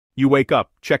You wake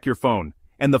up, check your phone,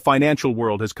 and the financial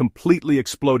world has completely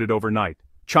exploded overnight.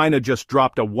 China just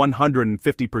dropped a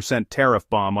 150% tariff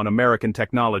bomb on American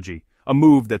technology, a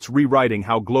move that's rewriting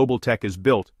how global tech is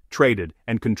built, traded,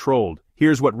 and controlled.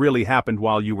 Here's what really happened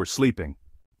while you were sleeping.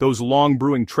 Those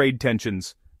long-brewing trade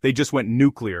tensions, they just went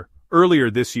nuclear.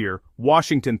 Earlier this year,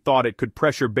 Washington thought it could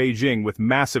pressure Beijing with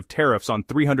massive tariffs on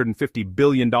 $350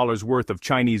 billion worth of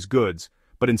Chinese goods,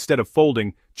 but instead of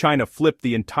folding, China flipped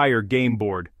the entire game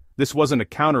board. This wasn't a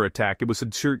counterattack, it was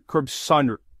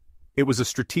a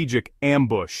strategic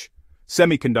ambush.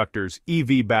 Semiconductors,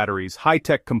 EV batteries,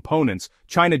 high-tech components,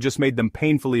 China just made them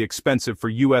painfully expensive for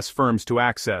US firms to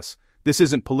access. This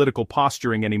isn't political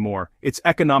posturing anymore, it's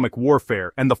economic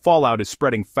warfare, and the fallout is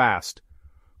spreading fast.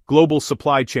 Global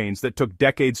supply chains that took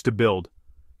decades to build,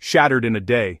 shattered in a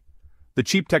day. The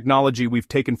cheap technology we've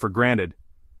taken for granted,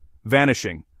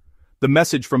 vanishing. The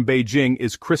message from Beijing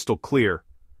is crystal clear.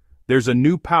 There's a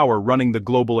new power running the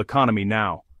global economy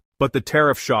now. But the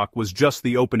tariff shock was just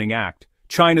the opening act.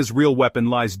 China's real weapon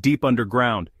lies deep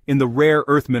underground, in the rare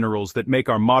earth minerals that make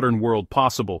our modern world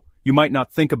possible. You might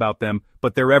not think about them,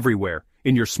 but they're everywhere.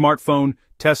 In your smartphone,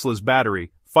 Tesla's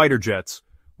battery, fighter jets,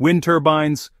 wind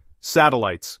turbines,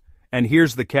 satellites. And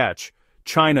here's the catch.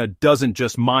 China doesn't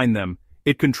just mine them,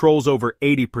 it controls over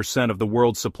 80% of the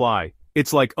world's supply.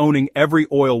 It's like owning every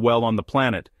oil well on the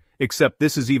planet, except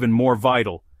this is even more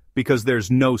vital, because there's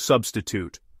no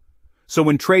substitute. So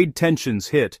when trade tensions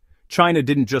hit, China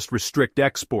didn't just restrict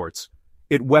exports,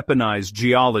 it weaponized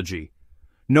geology.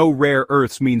 No rare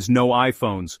earths means no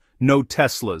iPhones, no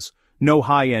Teslas, no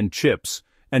high-end chips,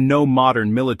 and no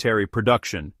modern military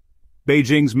production.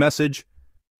 Beijing's message?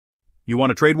 You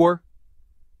want a trade war?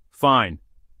 Fine.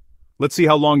 Let's see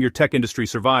how long your tech industry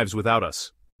survives without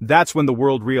us. That's when the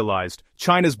world realized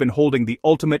China's been holding the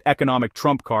ultimate economic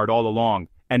trump card all along,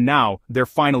 and now they're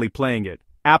finally playing it.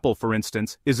 Apple, for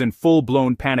instance, is in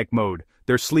full-blown panic mode.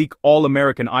 Their sleek,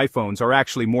 all-American iPhones are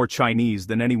actually more Chinese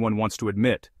than anyone wants to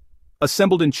admit.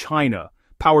 Assembled in China,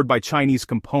 powered by Chinese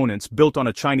components built on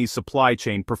a Chinese supply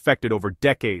chain perfected over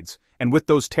decades, and with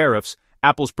those tariffs,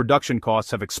 Apple's production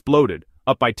costs have exploded,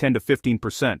 up by 10 to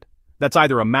 15%. That's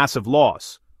either a massive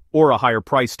loss, or a higher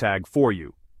price tag for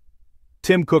you.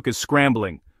 Tim Cook is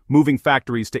scrambling, moving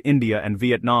factories to India and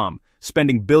Vietnam,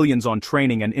 spending billions on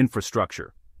training and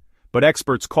infrastructure. But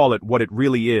experts call it what it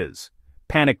really is,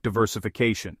 panic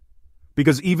diversification.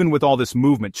 Because even with all this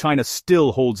movement, China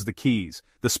still holds the keys,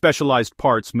 the specialized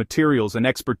parts, materials, and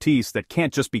expertise that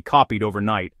can't just be copied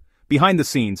overnight. Behind the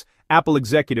scenes, Apple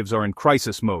executives are in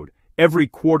crisis mode. Every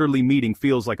quarterly meeting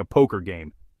feels like a poker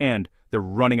game, and they're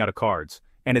running out of cards.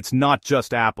 And it's not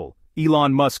just Apple.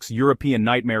 Elon Musk's European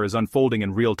nightmare is unfolding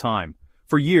in real time.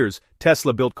 For years,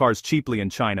 Tesla built cars cheaply in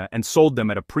China and sold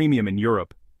them at a premium in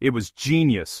Europe. It was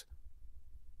genius.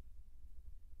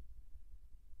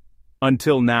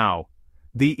 Until now.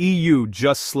 The EU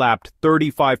just slapped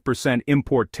 35%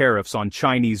 import tariffs on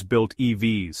Chinese-built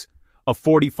EVs. A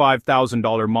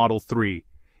 $45,000 Model 3.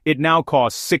 It now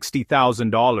costs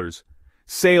 $60,000.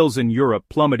 Sales in Europe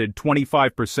plummeted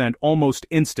 25% almost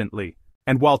instantly.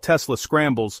 And while Tesla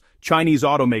scrambles, Chinese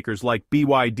automakers like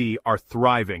BYD are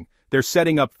thriving. They're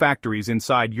setting up factories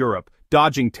inside Europe,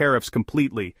 dodging tariffs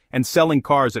completely, and selling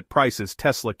cars at prices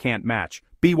Tesla can't match.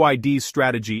 BYD's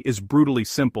strategy is brutally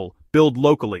simple: build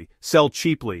locally, sell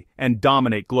cheaply, and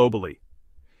dominate globally.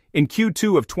 In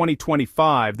Q2 of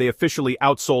 2025, they officially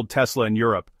outsold Tesla in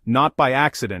Europe, not by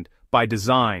accident, by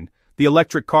design. The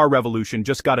electric car revolution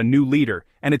just got a new leader,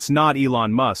 and it's not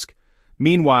Elon Musk.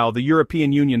 Meanwhile, the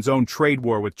European Union's own trade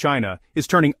war with China is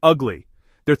turning ugly.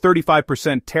 Their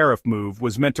 35% tariff move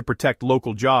was meant to protect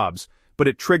local jobs, but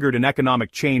it triggered an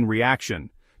economic chain reaction.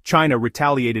 China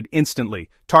retaliated instantly,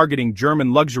 targeting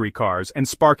German luxury cars and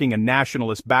sparking a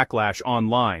nationalist backlash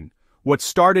online. What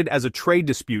started as a trade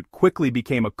dispute quickly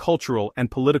became a cultural and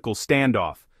political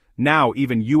standoff. Now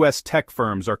even US tech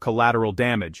firms are collateral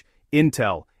damage.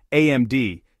 Intel,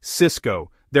 AMD,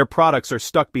 Cisco, their products are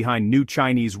stuck behind new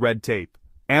Chinese red tape.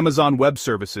 Amazon Web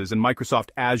Services and Microsoft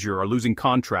Azure are losing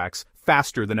contracts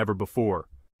faster than ever before.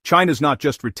 China's not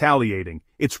just retaliating,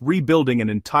 it's rebuilding an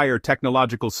entire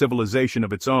technological civilization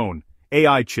of its own.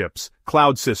 AI chips,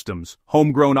 cloud systems,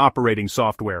 homegrown operating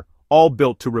software, all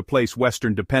built to replace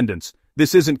Western dependence.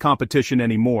 This isn't competition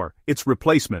anymore, it's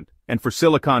replacement. And for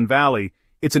Silicon Valley,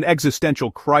 it's an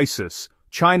existential crisis.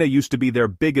 China used to be their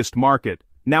biggest market,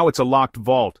 now it's a locked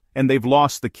vault, and they've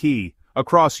lost the key.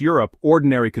 Across Europe,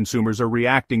 ordinary consumers are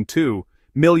reacting too.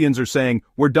 Millions are saying,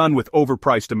 we're done with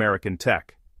overpriced American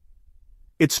tech.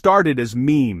 It started as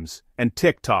memes and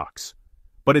TikToks,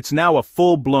 but it's now a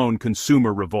full-blown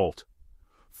consumer revolt.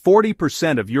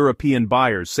 40% of European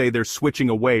buyers say they're switching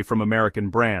away from American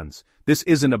brands. This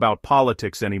isn't about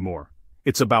politics anymore.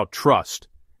 It's about trust.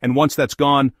 And once that's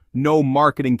gone, no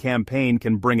marketing campaign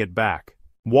can bring it back.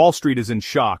 Wall Street is in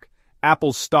shock.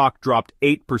 Apple's stock dropped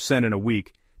 8% in a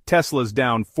week. Tesla's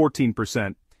down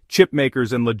 14%. Chip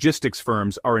makers and logistics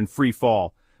firms are in free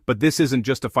fall. But this isn't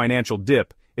just a financial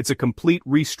dip, it's a complete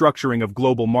restructuring of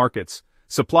global markets.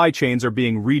 Supply chains are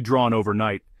being redrawn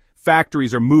overnight.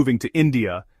 Factories are moving to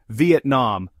India,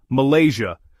 Vietnam,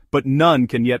 Malaysia, but none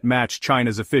can yet match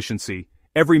China's efficiency.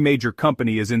 Every major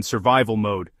company is in survival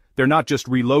mode. They're not just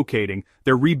relocating,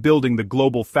 they're rebuilding the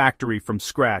global factory from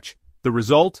scratch. The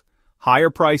result? Higher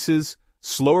prices,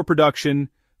 slower production,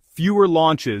 fewer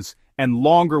launches, and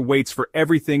longer waits for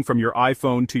everything from your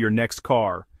iPhone to your next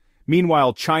car.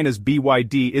 Meanwhile, China's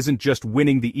BYD isn't just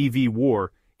winning the EV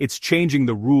war, it's changing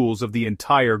the rules of the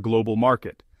entire global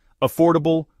market.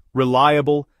 Affordable,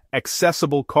 reliable,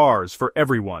 accessible cars for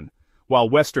everyone, while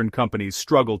Western companies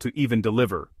struggle to even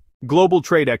deliver. Global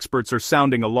trade experts are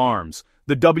sounding alarms.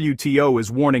 The WTO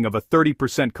is warning of a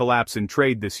 30% collapse in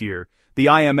trade this year. The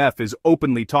IMF is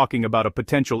openly talking about a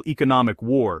potential economic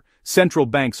war. Central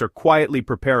banks are quietly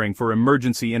preparing for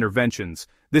emergency interventions.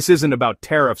 This isn't about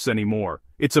tariffs anymore.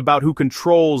 It's about who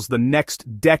controls the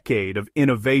next decade of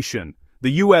innovation.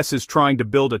 The US is trying to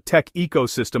build a tech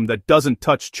ecosystem that doesn't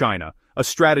touch China, a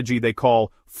strategy they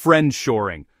call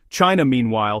friendshoring. China,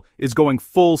 meanwhile, is going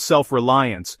full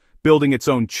self-reliance, building its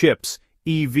own chips,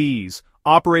 EVs,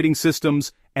 operating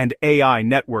systems, and AI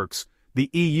networks. The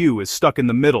EU is stuck in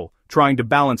the middle, trying to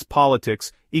balance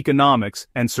politics, economics,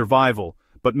 and survival.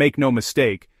 But make no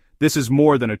mistake, this is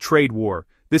more than a trade war.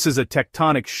 This is a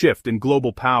tectonic shift in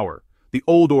global power. The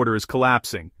old order is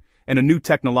collapsing, and a new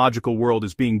technological world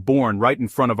is being born right in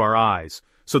front of our eyes.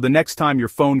 So the next time your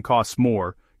phone costs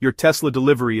more, your Tesla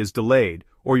delivery is delayed,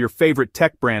 or your favorite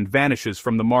tech brand vanishes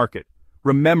from the market,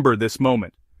 remember this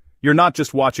moment. You're not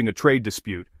just watching a trade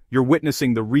dispute, you're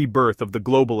witnessing the rebirth of the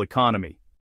global economy.